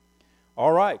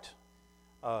All right.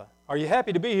 Are you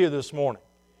happy to be here this morning?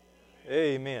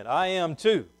 Amen. I am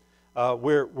too.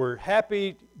 We're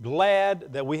happy,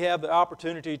 glad that we have the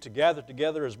opportunity to gather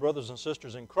together as brothers and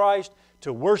sisters in Christ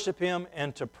to worship Him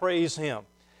and to praise Him.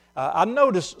 I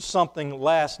noticed something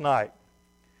last night.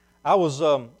 I was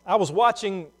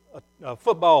watching a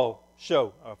football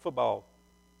show, a football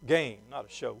game, not a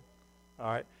show.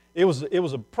 All right. It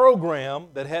was a program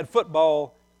that had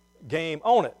football game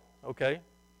on it. Okay.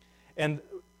 And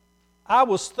I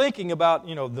was thinking about,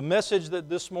 the message that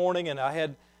this morning, and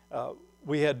I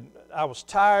was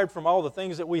tired from all the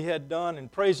things that we had done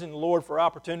and praising the Lord for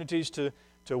opportunities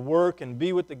to work and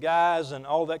be with the guys and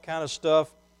all that kind of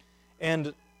stuff.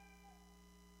 And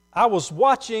I was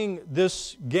watching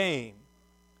this game,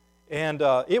 and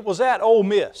it was at Ole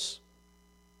Miss.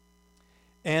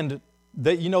 And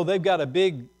they've got a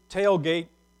big tailgate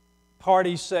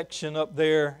party section up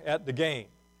there at the game.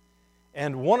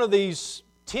 And one of these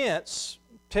tents,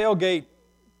 tailgate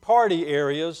party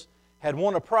areas, had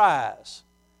won a prize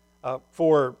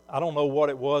for, I don't know what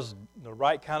it was, the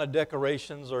right kind of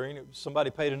decorations, or somebody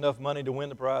paid enough money to win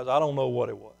the prize. I don't know what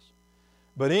it was.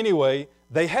 But anyway,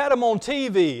 they had them on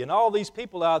TV, and all these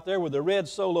people out there with the red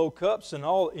Solo cups and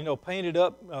all, painted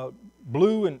up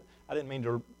blue, and I didn't mean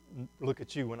to look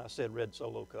at you when I said red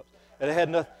Solo cups. That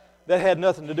had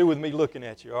nothing to do with me looking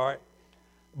at you, all right?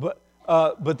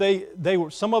 But they were,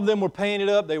 some of them were painted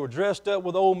up. They were dressed up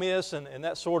with Ole Miss and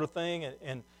that sort of thing,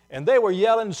 and they were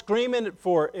yelling and screaming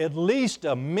for at least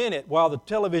a minute while the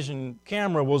television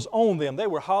camera was on them. They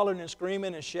were hollering and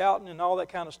screaming and shouting and all that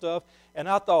kind of stuff. And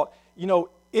I thought,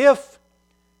 if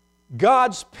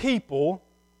God's people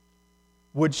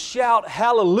would shout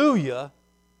hallelujah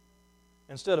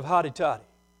instead of hotty-toddy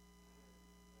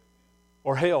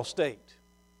or Hail State.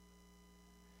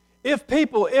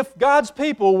 If God's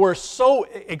people were so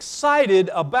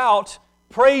excited about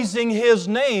praising His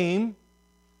name,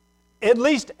 at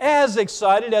least as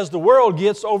excited as the world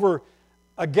gets over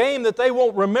a game that they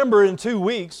won't remember in 2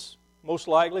 weeks, most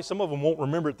likely. Some of them won't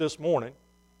remember it this morning.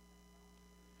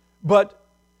 But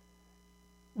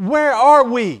where are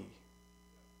we?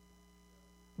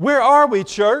 Where are we,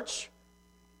 church?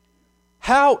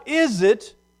 How is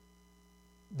it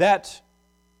that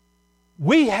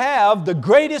we have the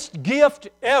greatest gift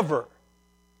ever?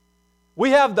 We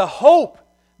have the hope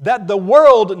that the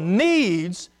world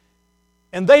needs,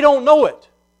 and they don't know it.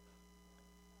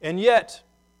 And yet,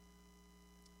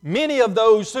 many of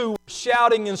those who were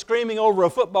shouting and screaming over a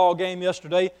football game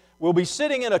yesterday will be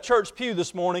sitting in a church pew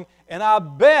this morning, and I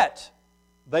bet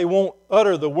they won't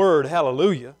utter the word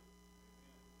hallelujah,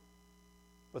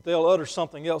 but they'll utter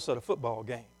something else at a football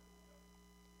game.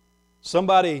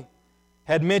 Somebody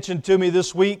had mentioned to me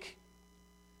this week,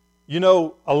 a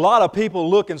lot of people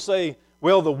look and say,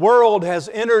 well, the world has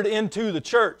entered into the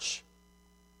church.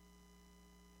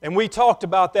 And we talked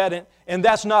about that, and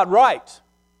that's not right.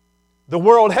 The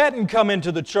world hadn't come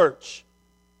into the church.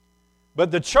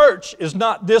 But the church is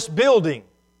not this building.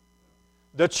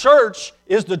 The church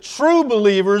is the true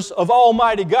believers of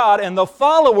Almighty God and the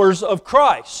followers of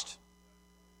Christ.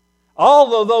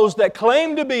 All of those that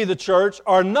claim to be the church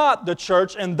are not the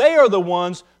church, and they are the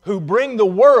ones who bring the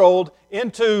world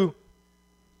into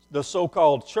the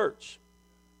so-called church.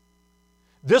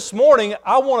 This morning,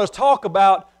 I want to talk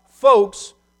about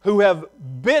folks who have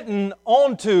bitten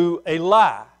onto a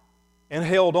lie and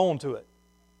held on to it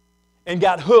and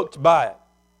got hooked by it.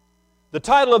 The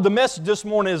title of the message this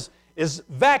morning is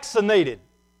vaccinated.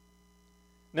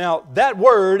 Now, that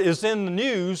word is in the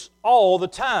news all the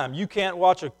time. You can't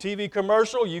watch a TV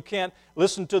commercial. You can't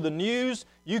listen to the news.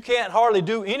 You can't hardly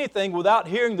do anything without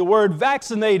hearing the word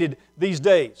vaccinated these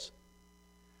days.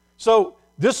 So,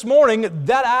 this morning,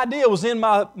 that idea was in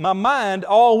my mind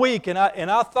all week, and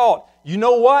I thought, you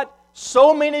know what?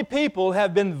 So many people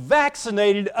have been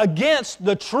vaccinated against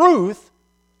the truth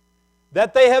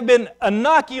that they have been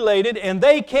inoculated, and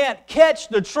they can't catch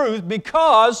the truth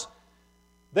because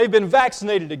they've been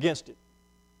vaccinated against it.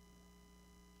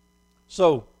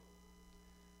 So,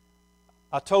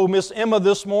 I told Miss Emma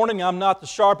this morning, I'm not the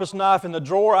sharpest knife in the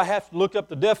drawer. I have to look up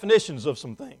the definitions of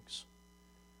some things.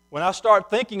 When I start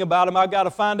thinking about them, I've got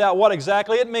to find out what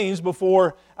exactly it means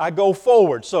before I go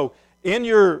forward. So, in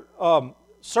your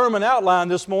sermon outline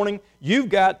this morning, you've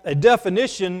got a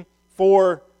definition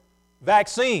for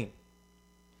vaccine.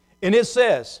 And it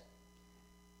says,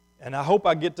 and I hope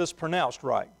I get this pronounced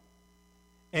right,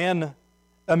 an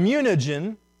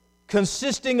immunogen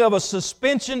consisting of a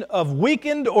suspension of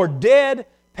weakened or dead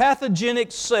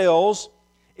pathogenic cells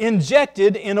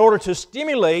injected in order to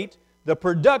stimulate the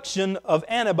production of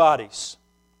antibodies.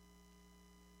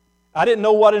 I didn't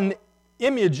know what an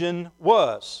immunogen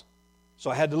was. So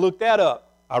I had to look that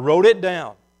up. I wrote it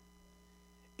down.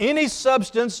 Any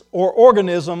substance or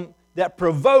organism that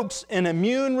provokes an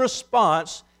immune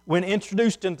response when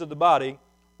introduced into the body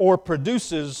or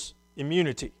produces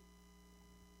immunity.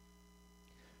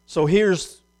 So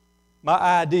here's my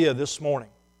idea this morning.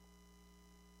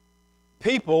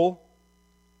 People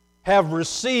have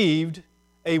received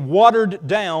a watered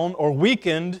down or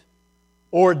weakened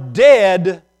or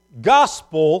dead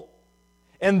gospel,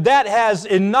 and that has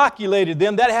inoculated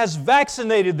them, that has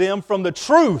vaccinated them from the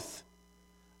truth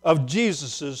of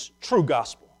Jesus' true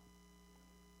gospel.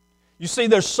 You see,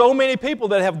 there's so many people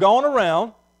that have gone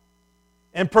around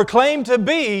and proclaimed to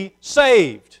be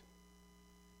saved,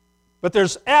 but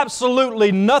there's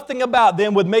absolutely nothing about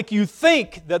them would make you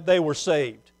think that they were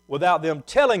saved without them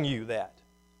telling you that.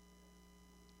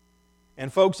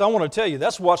 And folks, I want to tell you,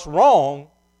 that's what's wrong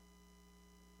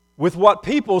with what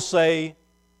people say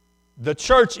the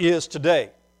church is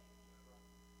today.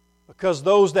 Because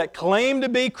those that claim to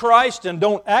be Christ and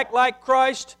don't act like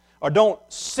Christ or don't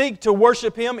seek to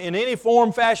worship Him in any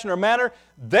form, fashion, or manner,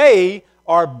 they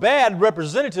are bad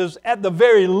representatives at the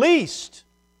very least.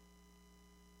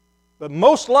 But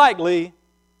most likely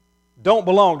don't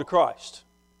belong to Christ.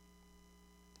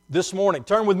 This morning,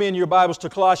 turn with me in your Bibles to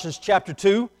Colossians chapter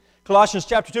 2. Colossians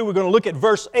chapter 2, we're going to look at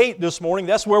verse 8 this morning.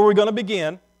 That's where we're going to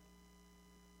begin.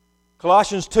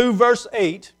 Colossians 2, verse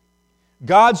 8.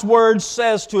 God's Word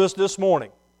says to us this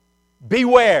morning,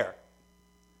 beware,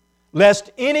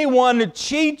 lest anyone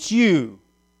cheat you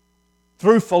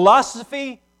through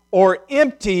philosophy or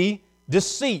empty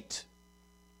deceit,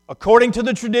 according to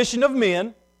the tradition of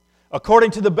men,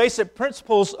 according to the basic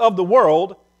principles of the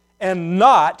world, and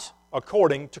not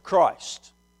according to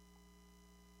Christ.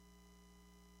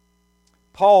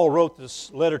 Paul wrote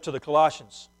this letter to the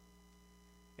Colossians,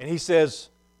 and he says,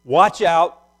 watch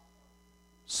out,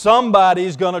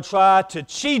 somebody's going to try to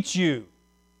cheat you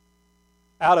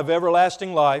out of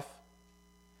everlasting life,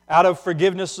 out of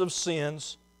forgiveness of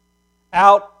sins,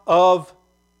 out of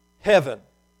heaven.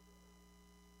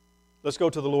 Let's go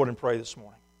to the Lord and pray this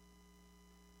morning.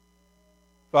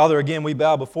 Father, again, we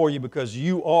bow before You because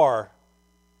You are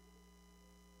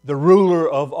the ruler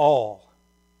of all,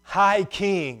 High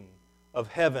King of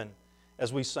heaven,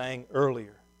 as we sang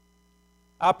earlier.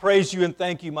 I praise You and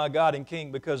thank You, my God and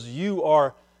King, because You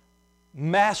are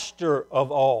master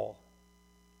of all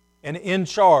and in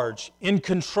charge, in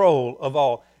control of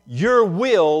all. Your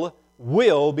will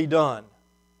be done.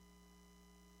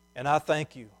 And I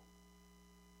thank You.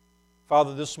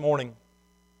 Father, this morning,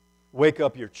 wake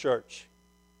up Your church.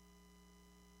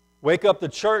 Wake up the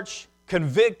church,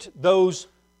 convict those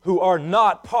who are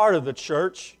not part of the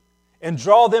church, and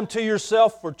draw them to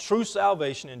Yourself for true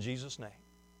salvation in Jesus' name.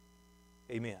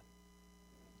 Amen.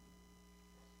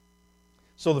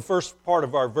 So the first part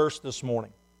of our verse this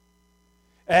morning,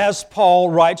 as Paul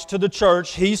writes to the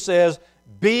church, he says,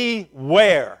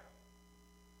 beware.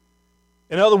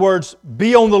 In other words,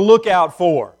 be on the lookout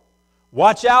for.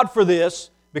 Watch out for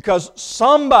this, because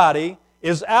somebody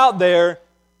is out there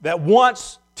that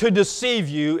wants to deceive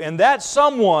you, and that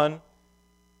someone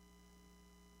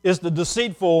is the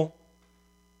deceitful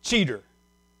cheater.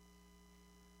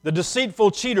 The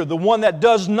deceitful cheater, the one that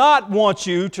does not want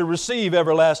you to receive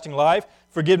everlasting life,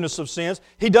 forgiveness of sins.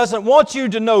 He doesn't want you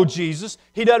to know Jesus.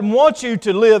 He doesn't want you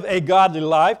to live a godly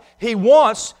life. He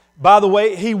wants, by the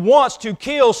way, he wants to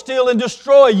kill, steal, and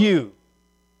destroy you.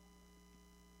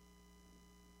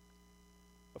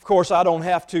 Of course, I don't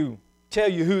have to tell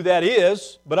you who that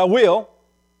is, but I will.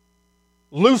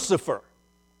 Lucifer,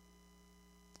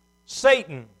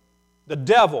 Satan, the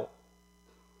devil.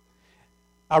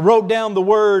 I wrote down the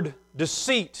word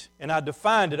deceit and I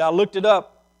defined it. I looked it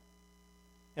up.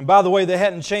 And by the way, they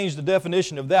hadn't changed the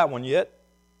definition of that one yet.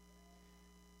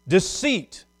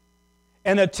 Deceit,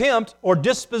 an attempt or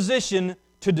disposition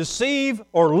to deceive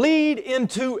or lead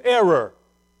into error.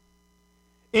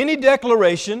 Any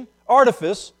declaration,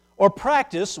 artifice, or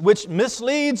practice which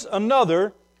misleads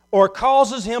another or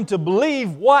causes him to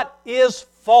believe what is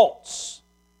false.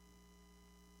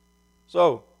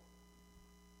 So,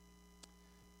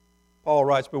 Paul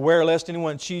writes, beware lest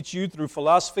anyone cheats you through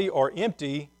philosophy or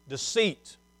empty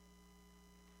deceit,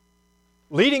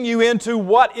 leading you into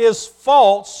what is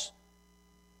false,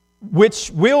 which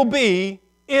will be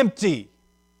empty,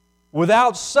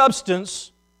 without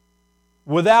substance,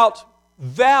 without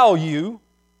value.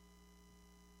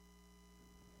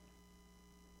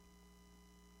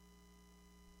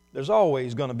 There's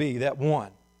always going to be that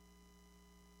one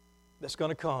that's going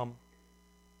to come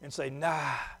and say,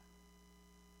 nah,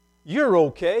 you're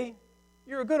okay.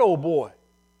 You're a good old boy.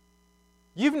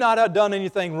 You've not done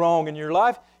anything wrong in your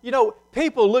life. You know,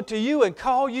 people look to you and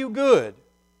call you good.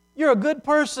 You're a good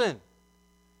person.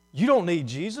 You don't need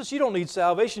Jesus. You don't need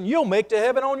salvation. You'll make to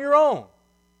heaven on your own.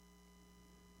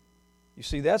 You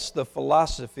see, that's the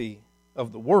philosophy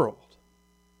of the world.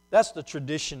 That's the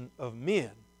tradition of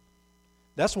men.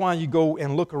 That's why you go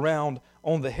and look around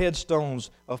on the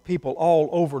headstones of people all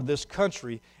over this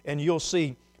country, and you'll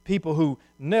see people who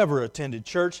never attended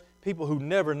church, people who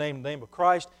never named the name of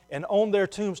Christ, and on their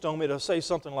tombstone it'll say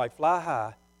something like, "Fly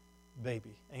high,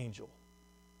 baby angel."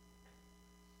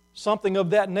 Something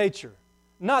of that nature.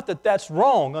 Not that that's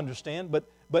wrong, understand,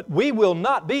 but we will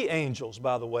not be angels,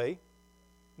 by the way.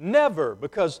 Never,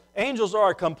 because angels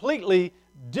are a completely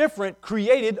different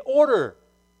created order.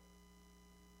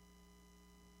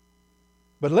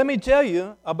 But let me tell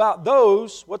you about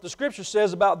those, what the Scripture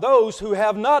says about those who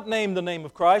have not named the name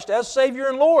of Christ as Savior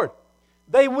and Lord.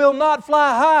 They will not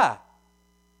fly high.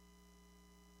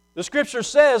 The Scripture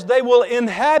says they will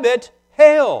inhabit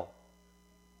hell.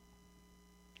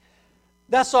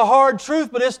 That's a hard truth,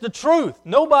 but it's the truth.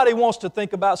 Nobody wants to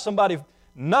think about somebody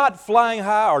not flying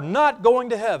high or not going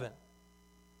to heaven.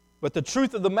 But the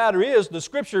truth of the matter is, the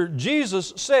Scripture,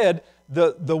 Jesus said,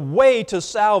 the way to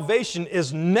salvation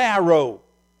is narrow,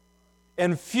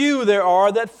 and few there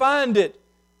are that find it.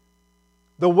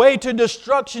 The way to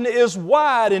destruction is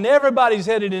wide, and everybody's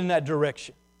headed in that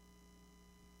direction.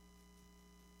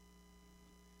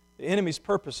 The enemy's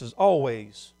purpose is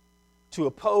always to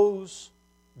oppose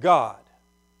God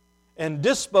and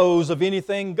dispose of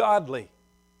anything godly.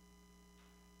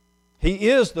 He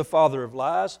is the father of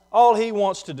lies. All he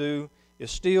wants to do is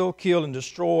steal, kill, and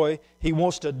destroy. He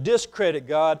wants to discredit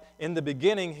God. In the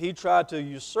beginning, he tried to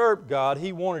usurp God.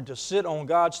 He wanted to sit on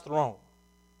God's throne.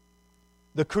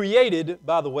 The created,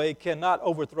 by the way, cannot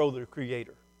overthrow the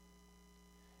Creator.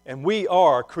 And we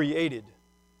are created.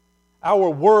 Our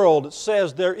world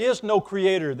says there is no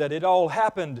Creator, that it all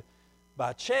happened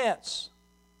by chance.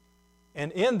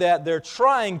 And in that, they're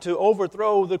trying to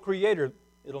overthrow the Creator.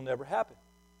 It'll never happen.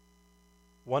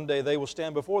 One day they will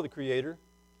stand before the Creator,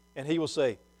 and He will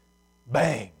say,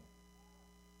 bang.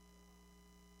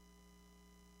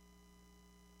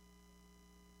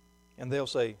 And they'll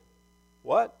say,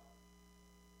 what?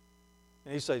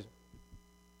 And He says,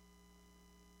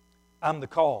 I'm the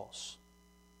cause.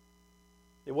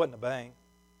 It wasn't a bang.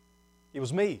 It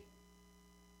was me.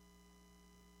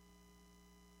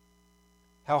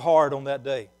 How hard on that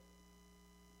day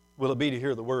will it be to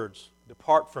hear the words,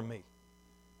 depart from me,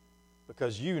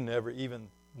 because you never even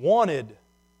wanted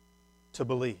to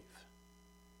believe.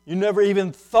 You never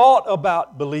even thought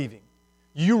about believing.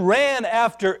 You ran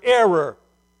after error.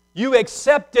 You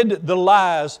accepted the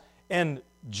lies and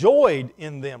joyed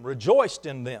in them, rejoiced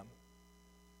in them.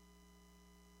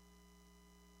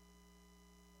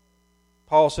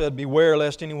 Paul said, beware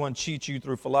lest anyone cheat you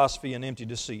through philosophy and empty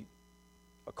deceit,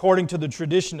 according to the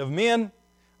tradition of men,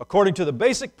 according to the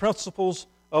basic principles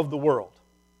of the world.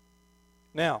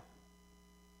 Now,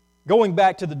 going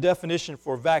back to the definition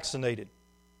for vaccinated,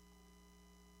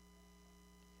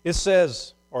 it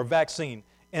says, or vaccine,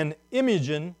 an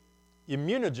immunogen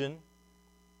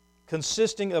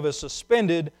consisting of a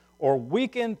suspended or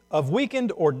weakened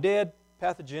or dead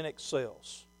pathogenic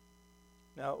cells.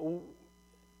 Now,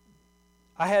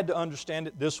 I had to understand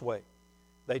it this way.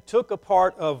 They took a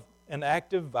part of an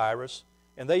active virus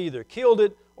and they either killed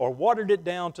it or watered it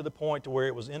down to the point to where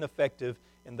it was ineffective,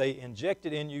 and they inject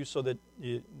it in you so that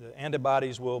the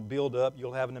antibodies will build up.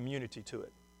 You'll have an immunity to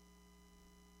it.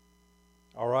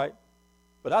 All right?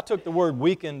 But I took the word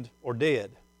weakened or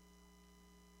dead,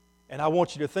 and I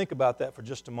want you to think about that for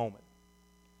just a moment.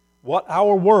 What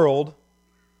our world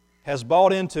has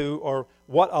bought into, or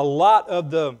what a lot of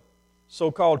the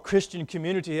so-called Christian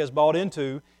community has bought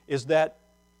into, is that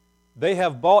they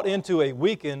have bought into a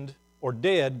weakened or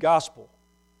dead gospel.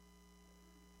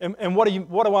 And what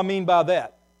do I mean by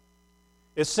that?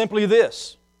 It's simply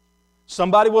this.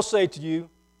 Somebody will say to you,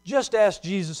 just ask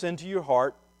Jesus into your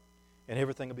heart and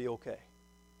everything will be okay.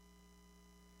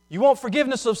 You want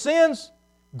forgiveness of sins?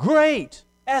 Great.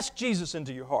 Ask Jesus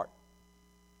into your heart.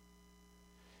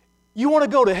 You want to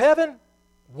go to heaven?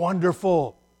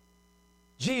 Wonderful.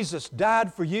 Jesus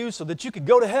died for you so that you could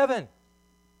go to heaven.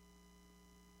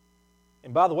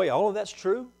 And by the way, all of that's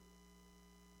true,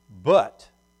 but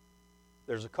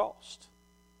there's a cost.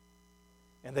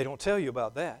 And they don't tell you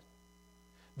about that.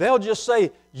 They'll just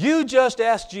say, you just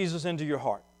ask Jesus into your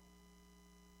heart.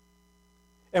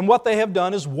 And what they have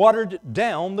done is watered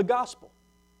down the gospel.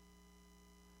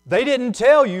 They didn't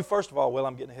tell you, first of all, well,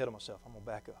 I'm getting ahead of myself. I'm going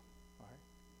to back up. All right?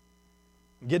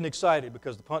 I'm getting excited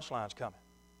because the punchline's coming.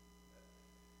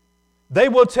 They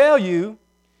will tell you,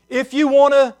 if you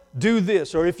want to do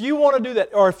this, or if you want to do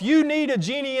that, or if you need a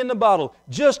genie in the bottle,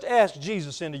 just ask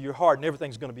Jesus into your heart and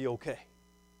everything's going to be okay.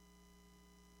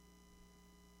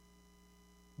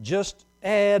 Just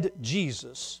add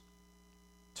Jesus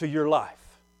to your life.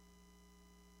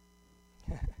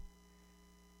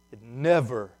 It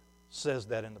never says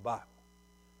that in the Bible.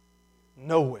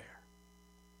 Nowhere.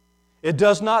 It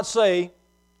does not say,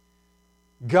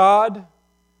 God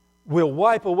will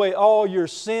wipe away all your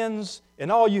sins,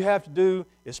 and all you have to do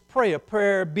is pray a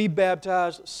prayer, be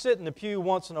baptized, sit in the pew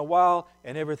once in a while,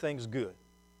 and everything's good.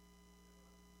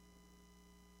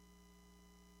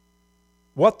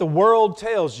 What the world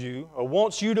tells you or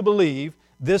wants you to believe,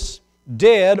 this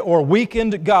dead or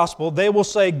weakened gospel, they will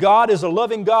say God is a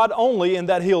loving God only and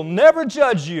that He'll never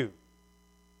judge you.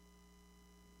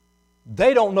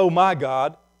 They don't know my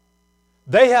God.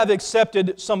 They have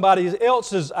accepted somebody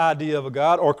else's idea of a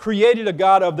God or created a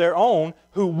God of their own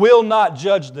who will not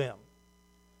judge them.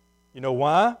 You know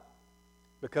why?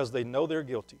 Because they know they're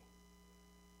guilty.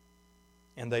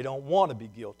 And they don't want to be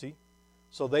guilty.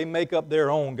 So they make up their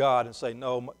own God and say,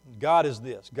 no, God is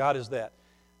this, God is that.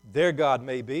 Their God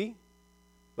may be,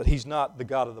 but He's not the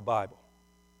God of the Bible.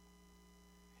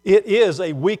 It is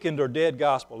a weakened or dead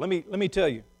gospel. Let me tell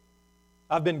you,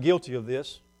 I've been guilty of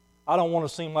this. I don't want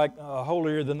to seem like a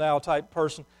holier-than-thou type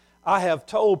person. I have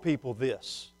told people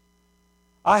this.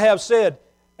 I have said,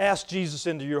 ask Jesus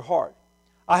into your heart.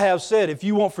 I have said, if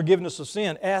you want forgiveness of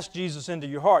sin, ask Jesus into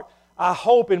your heart. I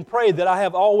hope and pray that I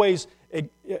have always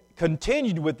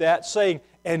continued with that, saying,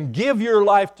 and give your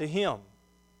life to Him.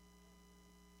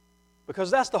 Because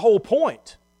that's the whole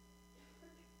point.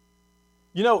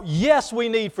 You know, yes, we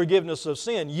need forgiveness of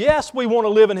sin. Yes, we want to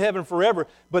live in heaven forever.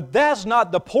 But that's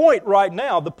not the point right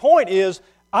now. The point is,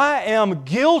 I am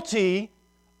guilty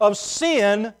of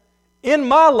sin in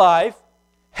my life,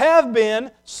 have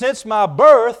been since my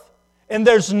birth, and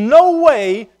there's no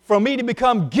way for me to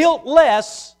become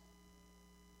guiltless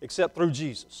except through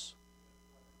Jesus.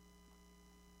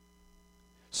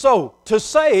 So, to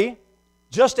say,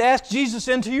 just ask Jesus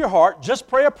into your heart, just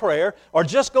pray a prayer, or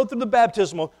just go through the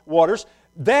baptismal waters,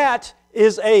 that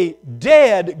is a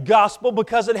dead gospel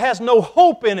because it has no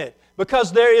hope in it,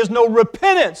 because there is no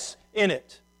repentance in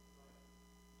it.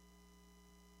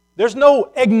 There's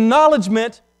no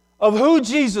acknowledgement of who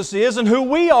Jesus is and who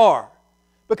we are.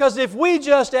 Because if we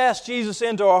just ask Jesus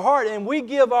into our heart and we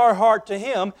give our heart to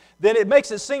Him, then it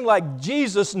makes it seem like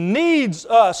Jesus needs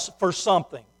us for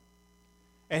something.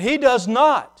 And He does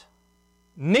not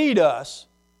need us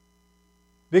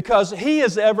because He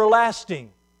is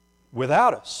everlasting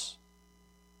without us.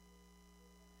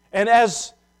 And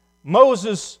as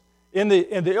Moses in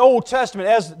the Old Testament,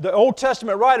 as the Old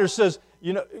Testament writer says,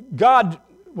 you know, God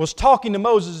was talking to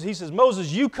Moses. He says,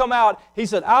 Moses, you come out. He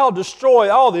said, I'll destroy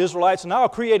all the Israelites and I'll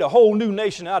create a whole new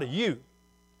nation out of you.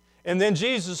 And then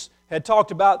Jesus had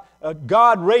talked about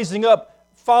God raising up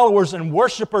followers and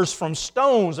worshipers from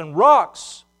stones and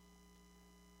rocks.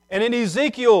 And in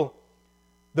Ezekiel,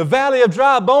 the valley of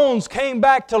dry bones came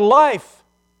back to life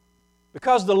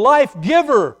because the life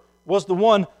giver was the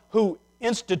one who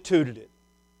instituted it.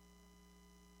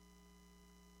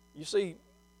 You see,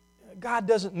 God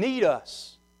doesn't need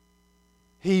us.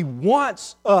 He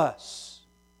wants us.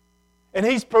 And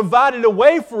He's provided a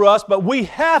way for us, but we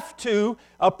have to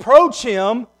approach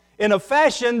Him in a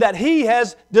fashion that He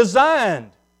has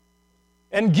designed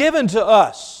and given to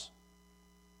us.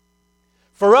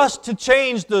 For us to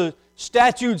change the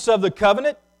statutes of the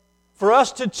covenant, for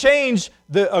us to change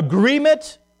the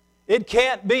agreement, it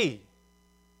can't be.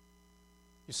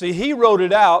 You see, He wrote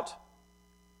it out,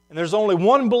 and there's only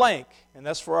one blank, and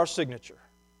that's for our signature.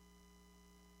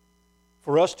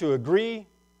 For us to agree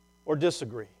or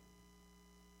disagree.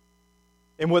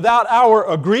 And without our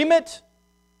agreement,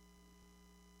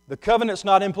 the covenant's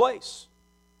not in place.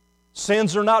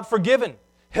 Sins are not forgiven.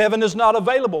 Heaven is not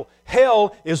available.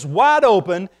 Hell is wide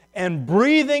open and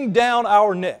breathing down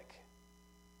our neck.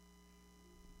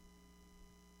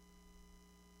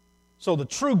 So the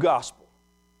true gospel,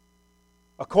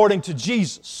 according to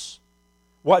Jesus,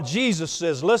 what Jesus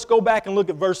says, let's go back and look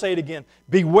at verse 8 again.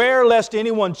 Beware lest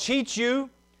anyone cheat you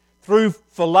through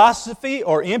philosophy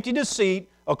or empty deceit,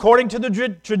 according to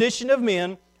the tradition of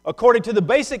men, according to the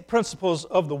basic principles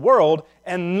of the world,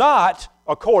 and not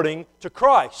according to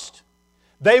Christ.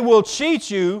 They will cheat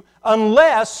you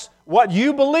unless what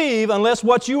you believe, unless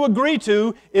what you agree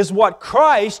to is what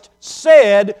Christ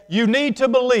said you need to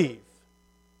believe.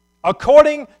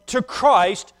 According to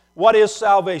Christ, what is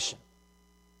salvation?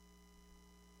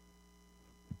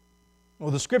 Well,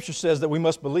 the Scripture says that we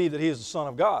must believe that He is the Son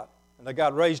of God and that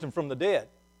God raised Him from the dead.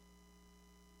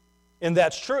 And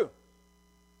that's true.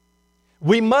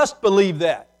 We must believe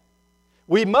that.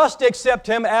 We must accept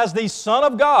Him as the Son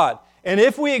of God. And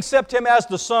if we accept Him as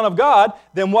the Son of God,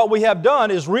 then what we have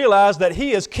done is realize that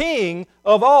He is King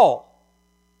of all.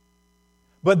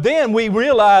 But then we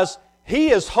realize He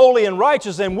is holy and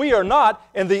righteous and we are not,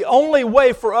 and the only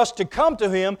way for us to come to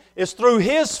Him is through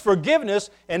His forgiveness,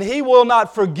 and He will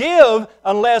not forgive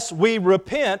unless we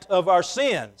repent of our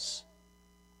sins.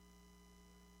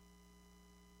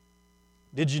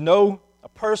 Did you know a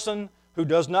person who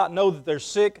does not know that they're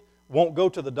sick won't go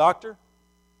to the doctor?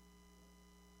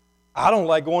 I don't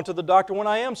like going to the doctor when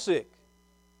I am sick.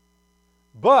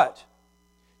 But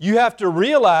you have to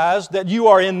realize that you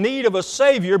are in need of a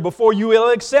Savior before you will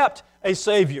accept a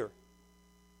Savior.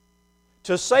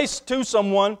 To say to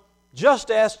someone,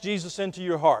 just ask Jesus into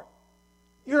your heart.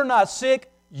 You're not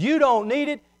sick, you don't need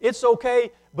it, it's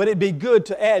okay, but it'd be good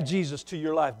to add Jesus to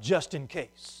your life just in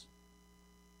case.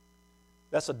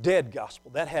 That's a dead gospel.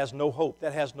 That has no hope.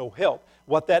 That has no help.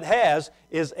 What that has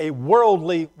is a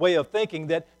worldly way of thinking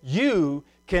that you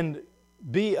can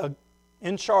be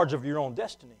in charge of your own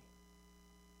destiny.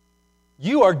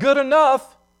 You are good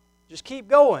enough. Just keep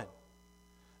going.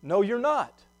 No, you're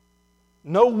not.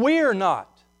 No, we're not.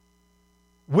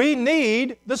 We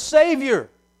need the Savior.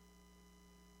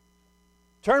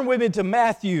 Turn with me to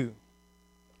Matthew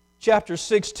chapter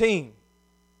 16.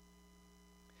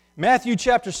 Matthew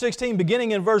chapter 16,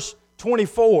 beginning in verse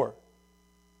 24.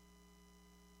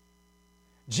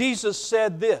 Jesus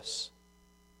said this,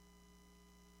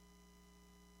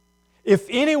 "If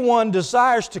anyone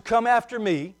desires to come after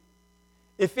me,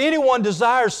 if anyone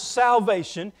desires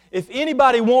salvation, if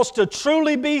anybody wants to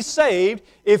truly be saved,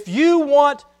 if you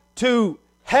want to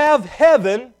have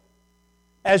heaven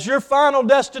as your final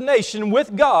destination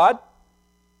with God,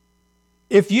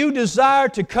 if you desire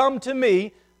to come to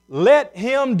me, let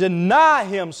him deny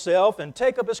himself and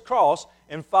take up his cross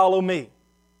and follow me."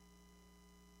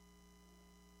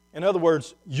 In other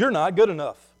words, you're not good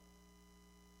enough.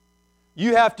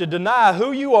 You have to deny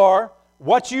who you are,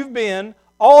 what you've been,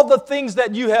 all the things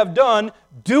that you have done,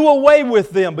 do away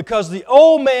with them because the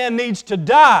old man needs to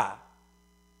die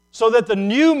so that the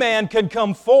new man can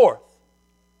come forth.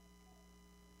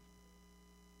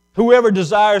 Whoever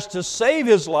desires to save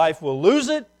his life will lose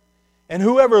it, and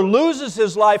whoever loses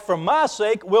his life for my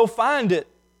sake will find it.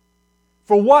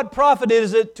 For what profit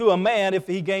is it to a man if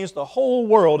he gains the whole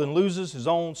world and loses his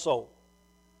own soul?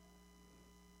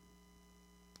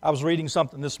 I was reading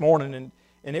something this morning,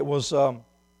 and it was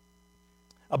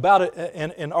about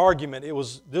an argument. It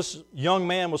was this young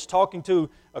man was talking to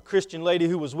a Christian lady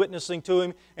who was witnessing to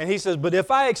him, and he says, "But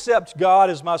if I accept God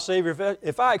as my Savior,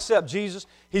 if I accept Jesus,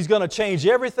 He's going to change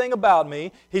everything about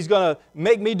me. He's going to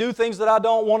make me do things that I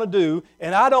don't want to do,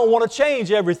 and I don't want to change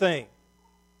everything.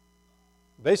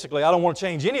 Basically, I don't want to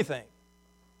change anything."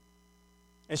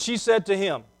 And she said to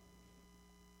him,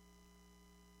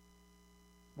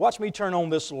 "Watch me turn on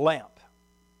this lamp."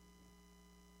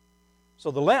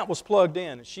 So the lamp was plugged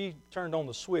in, and she turned on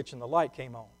the switch, and the light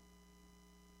came on.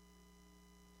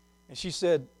 And she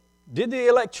said, "Did the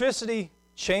electricity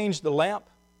change the lamp?"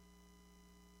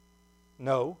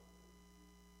 "No,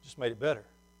 just made it better."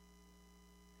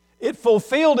 It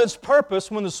fulfilled its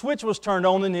purpose when the switch was turned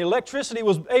on and the electricity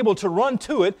was able to run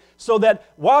to it so that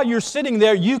while you're sitting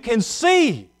there, you can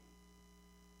see.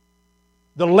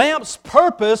 The lamp's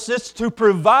purpose is to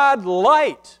provide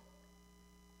light.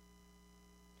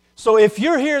 So if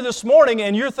you're here this morning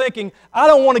and you're thinking, "I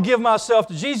don't want to give myself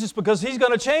to Jesus because He's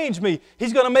going to change me.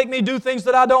 He's going to make me do things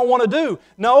that I don't want to do."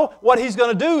 No, what He's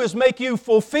going to do is make you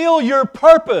fulfill your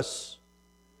purpose,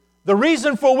 the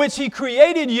reason for which He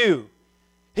created you.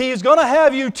 He is going to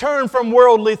have you turn from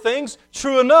worldly things,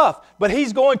 true enough, but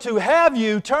He's going to have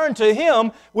you turn to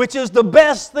Him, which is the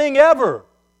best thing ever.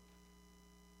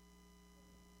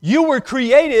 You were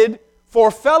created for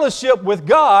fellowship with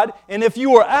God, and if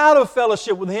you are out of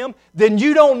fellowship with Him, then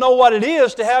you don't know what it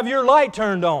is to have your light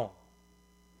turned on.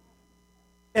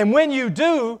 And when you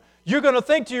do, you're going to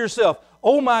think to yourself,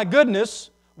 "Oh my goodness,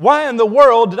 why in the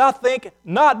world did I think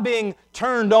not being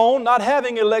turned on, not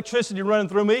having electricity running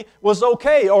through me was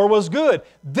okay or was good?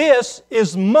 This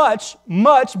is much,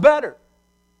 much better."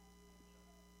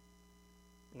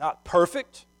 Not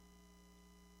perfect,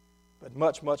 but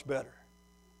much, much better.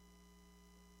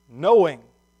 Knowing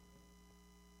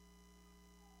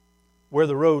where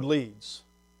the road leads.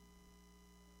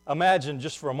 Imagine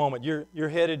just for a moment, you're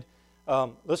headed,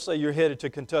 let's say you're headed to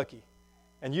Kentucky,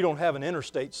 and you don't have an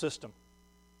interstate system,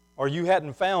 or you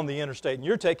hadn't found the interstate, and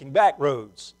you're taking back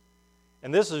roads.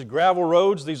 And this is gravel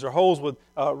roads. These are roads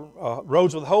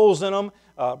with holes in them,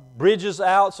 bridges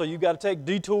out, so you've got to take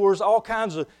detours, all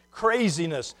kinds of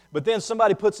craziness. But then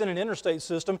somebody puts in an interstate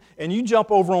system, and you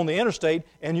jump over on the interstate,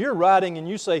 and you're riding, and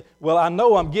you say, well, I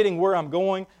know I'm getting where I'm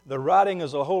going. The riding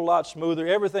is a whole lot smoother.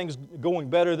 Everything's going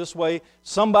better this way.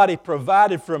 Somebody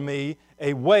provided for me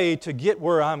a way to get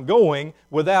where I'm going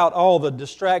without all the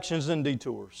distractions and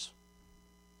detours.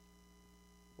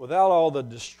 Without all the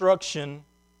destruction.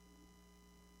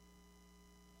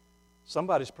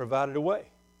 Somebody's provided a way.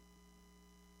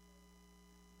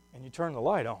 And you turn the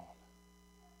light on.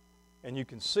 And you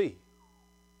can see.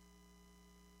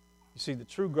 You see, the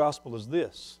true gospel is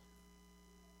this.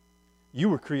 You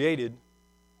were created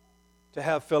to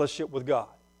have fellowship with God.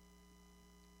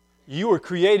 You were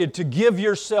created to give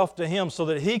yourself to Him so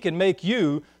that He can make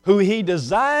you who He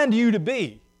designed you to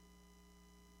be.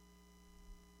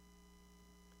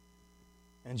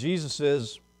 And Jesus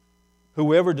says,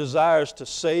 whoever desires to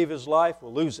save his life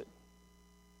will lose it.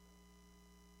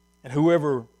 And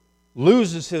whoever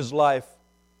loses his life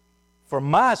for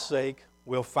my sake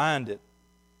will find it.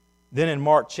 Then in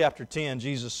Mark chapter 10,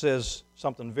 Jesus says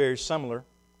something very similar.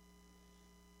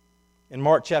 In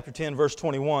Mark chapter 10, verse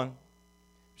 21,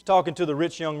 he's talking to the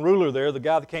rich young ruler there, the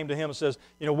guy that came to him and says,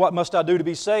 what must I do to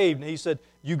be saved? And he said,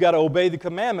 you got to obey the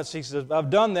commandments. He says, I've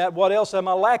done that. What else am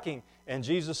I lacking? And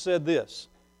Jesus said this.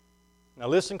 Now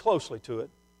listen closely to it.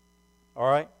 All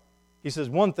right? He says,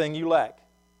 one thing you lack.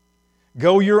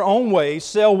 Go your own way,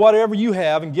 sell whatever you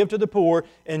have and give to the poor,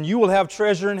 and you will have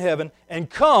treasure in heaven. And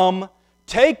come,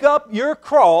 take up your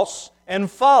cross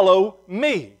and follow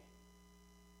me.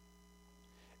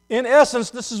 In essence,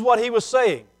 this is what he was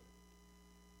saying.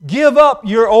 Give up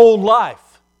your old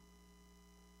life.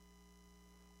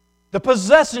 The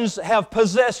possessions have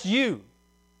possessed you.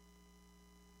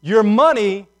 Your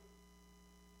money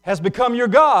has become your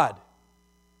God.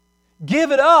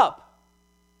 Give it up.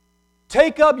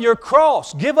 Take up your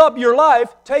cross. Give up your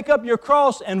life. Take up your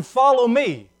cross and follow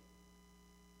me.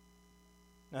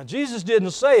 Now, Jesus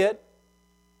didn't say it,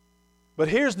 but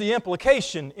here's the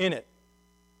implication in it.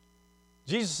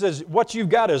 Jesus says, what you've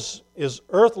got is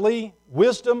earthly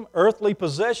wisdom, earthly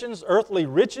possessions, earthly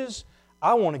riches.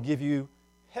 I want to give you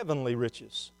heavenly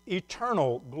riches,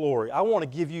 eternal glory. I want to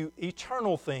give you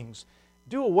eternal things.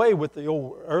 Do away with the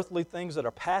old earthly things that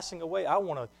are passing away. I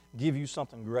want to give you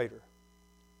something greater.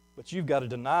 But you've got to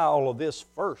deny all of this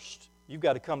first. You've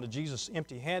got to come to Jesus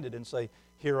empty-handed and say,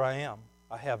 here I am.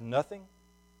 I have nothing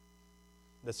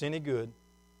that's any good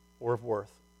or of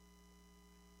worth.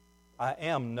 I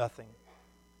am nothing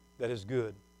that is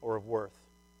good or of worth.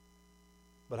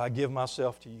 But I give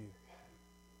myself to you.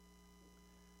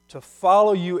 To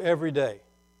follow you every day.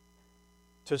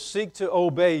 To seek to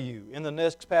obey you. In the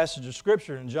next passage of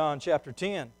Scripture in John chapter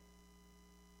 10.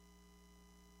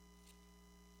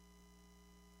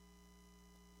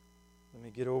 Let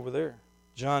me get over there.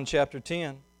 John chapter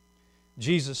 10.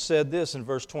 Jesus said this in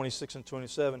verse 26 and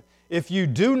 27. If you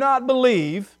do not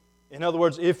believe, in other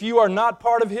words, if you are not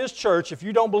part of His church, if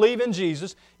you don't believe in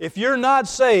Jesus, if you're not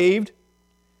saved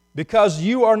because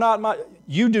you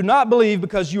do not believe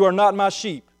because you are not my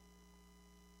sheep.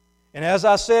 And as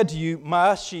I said to you,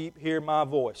 my sheep hear my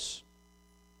voice.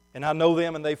 And I know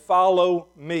them and they follow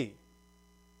me.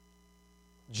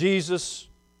 Jesus,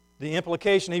 the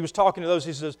implication, He was talking to those,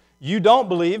 He says, you don't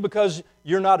believe because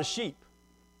you're not a sheep.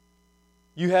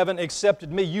 You haven't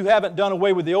accepted me. You haven't done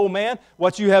away with the old man.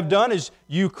 What you have done is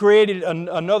you created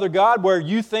another God where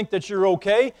you think that you're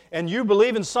okay and you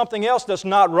believe in something else that's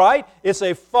not right. It's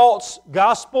a false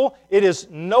gospel. It is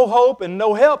no hope and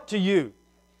no help to you.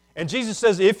 And Jesus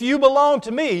says, if you belong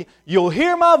to me, you'll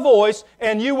hear my voice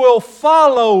and you will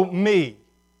follow me.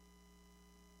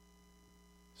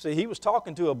 See, He was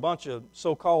talking to a bunch of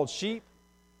so-called sheep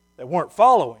that weren't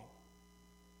following.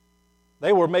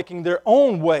 They were making their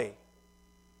own way.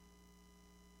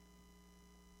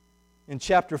 In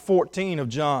chapter 14 of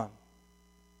John,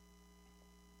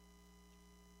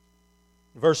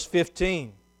 verse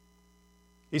 15,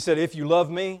 He said, if you love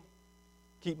me,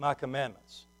 keep my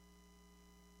commandments.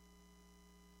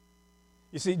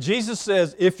 You see, Jesus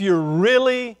says, if you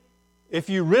really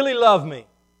love me,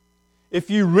 if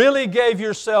you really gave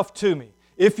yourself to me,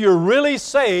 if you're really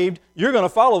saved, you're going to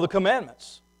follow the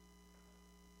commandments.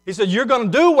 He said, you're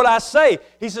going to do what I say.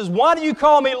 He says, why do you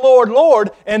call me Lord, Lord,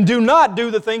 and do not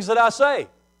do the things that I say?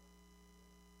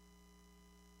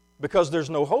 Because there's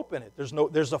no hope in it.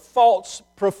 There's a false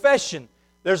profession.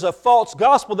 There's a false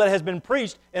gospel that has been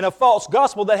preached and a false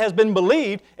gospel that has been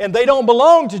believed, and they don't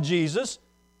belong to Jesus.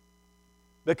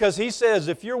 Because He says,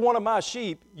 if you're one of my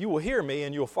sheep, you will hear me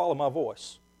and you'll follow my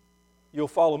voice. You'll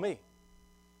follow me.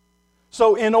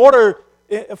 So in order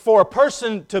for a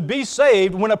person to be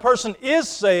saved, when a person is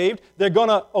saved, they're going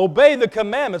to obey the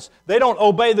commandments. They don't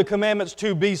obey the commandments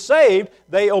to be saved.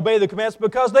 They obey the commandments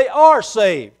because they are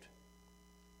saved.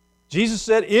 Jesus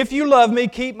said, if you love me,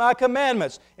 keep my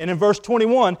commandments. And in verse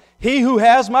 21, he who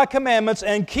has my commandments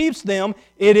and keeps them,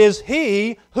 it is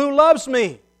he who loves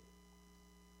me.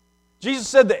 Jesus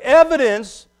said the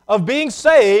evidence of being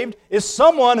saved is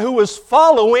someone who is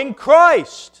following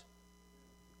Christ.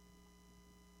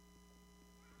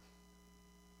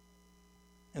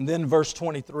 And then verse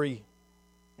 23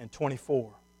 and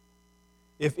 24.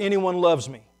 If anyone loves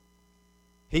me,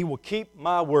 he will keep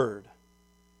my word.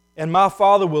 And my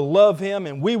Father will love him,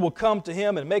 and we will come to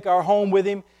him and make our home with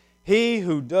him. He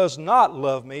who does not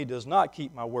love me does not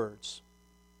keep my words.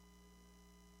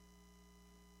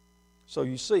 So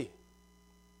you see,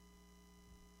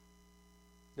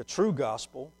 the true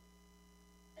gospel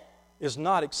is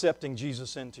not accepting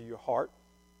Jesus into your heart.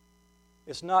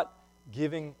 It's not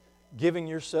giving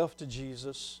yourself to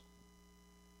Jesus.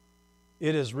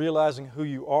 It is realizing who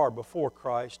you are before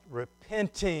Christ,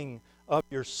 repenting of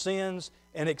your sins,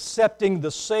 and accepting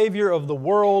the Savior of the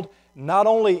world not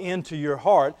only into your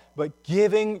heart, but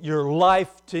giving your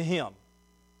life to Him.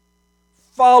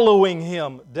 Following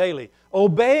Him daily,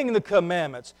 obeying the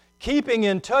commandments, keeping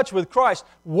in touch with Christ,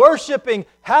 worshiping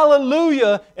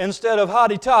hallelujah instead of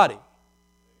hotty-toddy.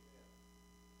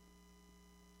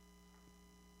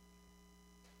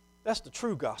 That's the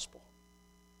true gospel.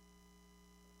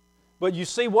 But you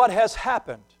see, what has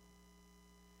happened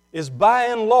is by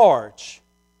and large,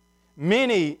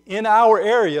 many in our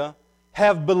area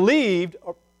have believed,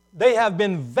 or they have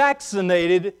been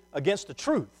vaccinated against the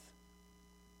truth.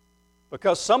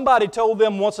 Because somebody told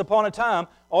them once upon a time,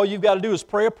 all you've got to do is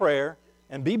pray a prayer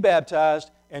and be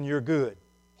baptized and you're good.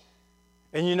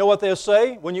 And you know what they'll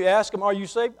say when you ask them, are you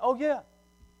saved? Oh yeah,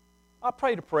 I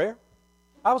prayed a prayer.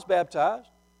 I was baptized.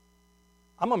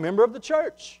 I'm a member of the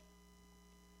church.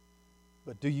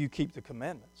 But do you keep the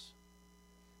commandments?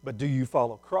 But do you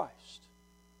follow Christ?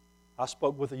 I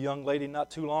spoke with a young lady not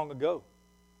too long ago.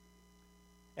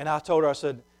 And I told her, I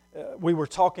said, we were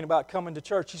talking about coming to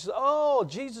church. She said, oh,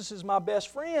 Jesus is my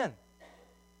best friend.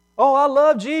 Oh, I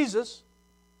love Jesus.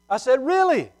 I said,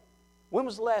 really? When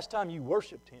was the last time you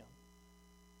worshiped Him?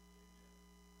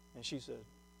 And she said,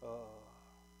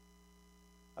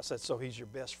 I said, so He's your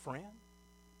best friend?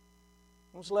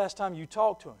 When was the last time you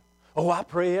talked to Him? Oh, I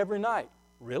pray every night.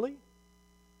 Really?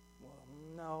 Well,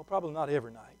 no, probably not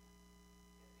every night.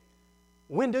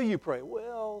 When do you pray?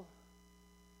 Well,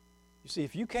 you see,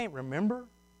 if you can't remember,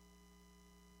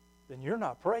 then you're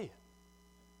not praying.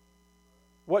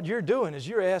 What you're doing is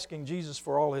you're asking Jesus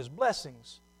for all His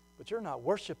blessings, but you're not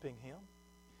worshiping Him.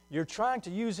 You're trying to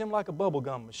use Him like a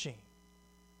bubblegum machine.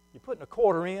 You're putting a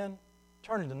quarter in,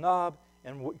 turning the knob,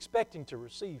 and expecting to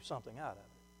receive something out of it.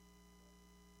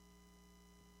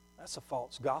 That's a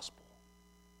false gospel.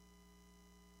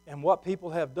 And what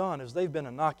people have done is they've been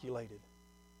inoculated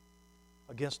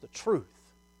against the truth.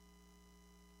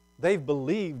 They've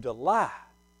believed a lie.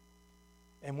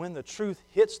 And when the truth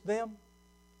hits them,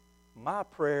 my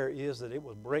prayer is that it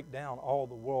will break down all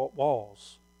the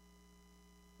walls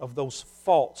of those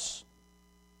false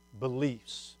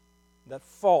beliefs, that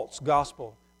false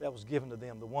gospel that was given to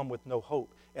them, the one with no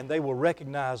hope. And they will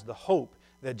recognize the hope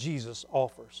that Jesus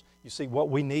offers. You see, what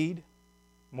we need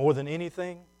more than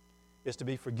anything is to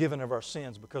be forgiven of our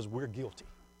sins because we're guilty.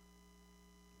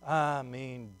 I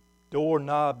mean,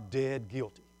 doorknob dead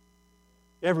guilty.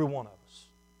 Every one of us.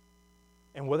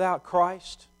 And without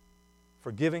Christ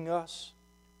forgiving us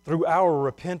through our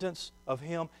repentance of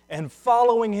Him and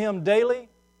following Him daily,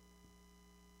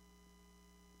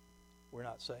 we're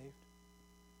not saved.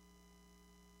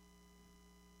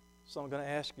 So I'm going to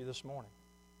ask you this morning,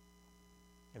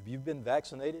 have you been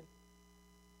vaccinated?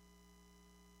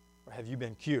 Or have you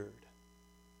been cured?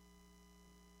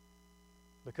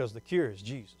 Because the cure is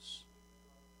Jesus.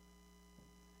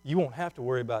 You won't have to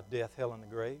worry about death, hell, and the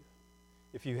grave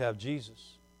if you have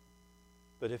Jesus.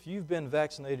 But if you've been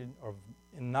vaccinated or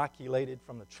inoculated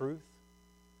from the truth,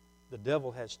 the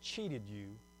devil has cheated you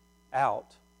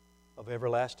out of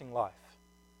everlasting life.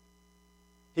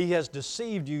 He has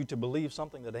deceived you to believe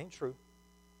something that ain't true.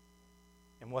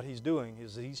 And what he's doing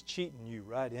is he's cheating you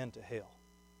right into hell.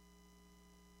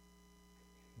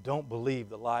 Don't believe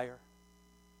the liar.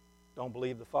 Don't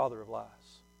believe the father of lies.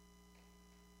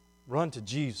 Run to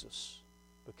Jesus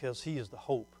because He is the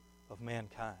hope of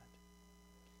mankind.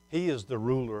 He is the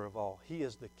ruler of all. He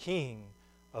is the King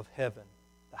of heaven,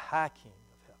 the high King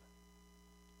of heaven.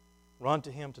 Run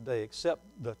to Him today. Accept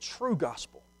the true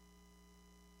gospel.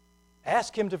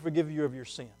 Ask Him to forgive you of your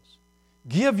sins.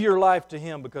 Give your life to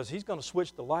Him, because He's going to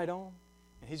switch the light on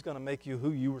and He's going to make you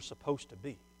who you were supposed to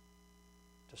be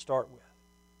to start with.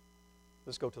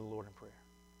 Let's go to the Lord in prayer.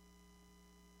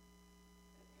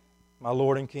 My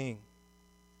Lord and King,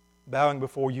 bowing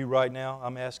before You right now,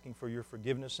 I'm asking for Your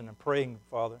forgiveness, and I'm praying,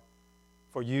 Father,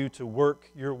 for You to work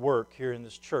Your work here in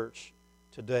this church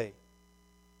today.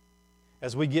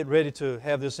 As we get ready to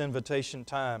have this invitation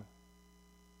time,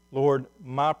 Lord,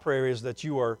 my prayer is that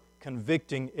You are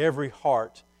convicting every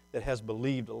heart that has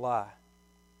believed a lie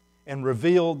and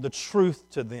reveal the truth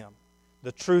to them,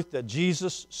 the truth that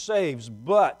Jesus saves,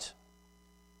 but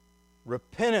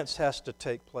repentance has to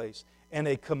take place and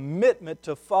a commitment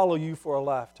to follow You for a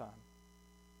lifetime.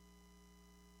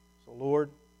 So,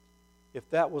 Lord, if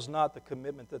that was not the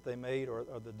commitment that they made or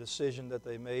the decision that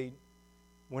they made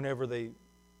whenever they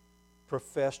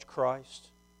professed Christ,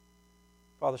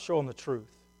 Father, show them the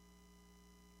truth.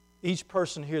 Each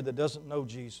person here that doesn't know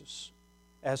Jesus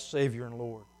as Savior and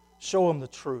Lord, show them the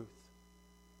truth.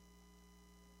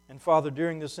 And Father,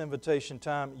 during this invitation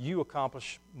time, You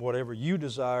accomplish whatever You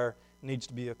desire needs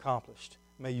to be accomplished.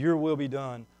 May Your will be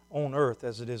done on earth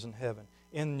as it is in heaven,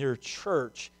 in Your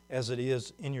church as it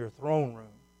is in Your throne room.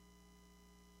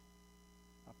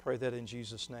 I pray that in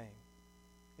Jesus' name.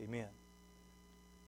 Amen.